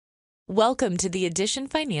Welcome to the Edition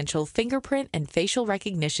Financial Fingerprint and Facial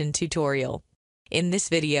Recognition tutorial. In this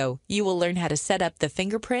video, you will learn how to set up the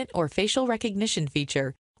fingerprint or facial recognition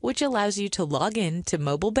feature, which allows you to log in to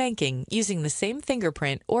mobile banking using the same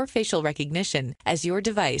fingerprint or facial recognition as your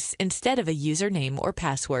device instead of a username or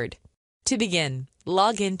password. To begin,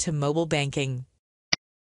 log in to mobile banking.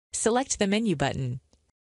 Select the menu button.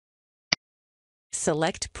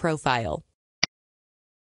 Select Profile.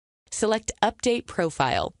 Select Update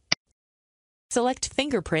Profile. Select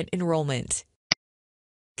Fingerprint Enrollment.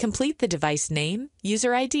 Complete the device name,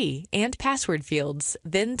 user ID, and password fields,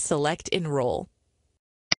 then select Enroll.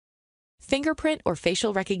 Fingerprint or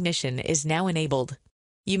facial recognition is now enabled.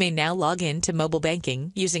 You may now log in to mobile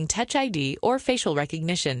banking using Touch ID or facial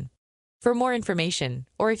recognition. For more information,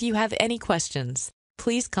 or if you have any questions,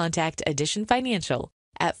 please contact Edition Financial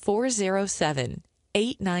at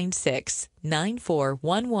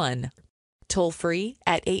 407-896-9411. Toll free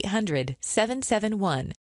at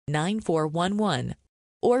 800-771-9411,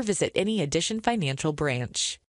 or visit any Edition Financial branch.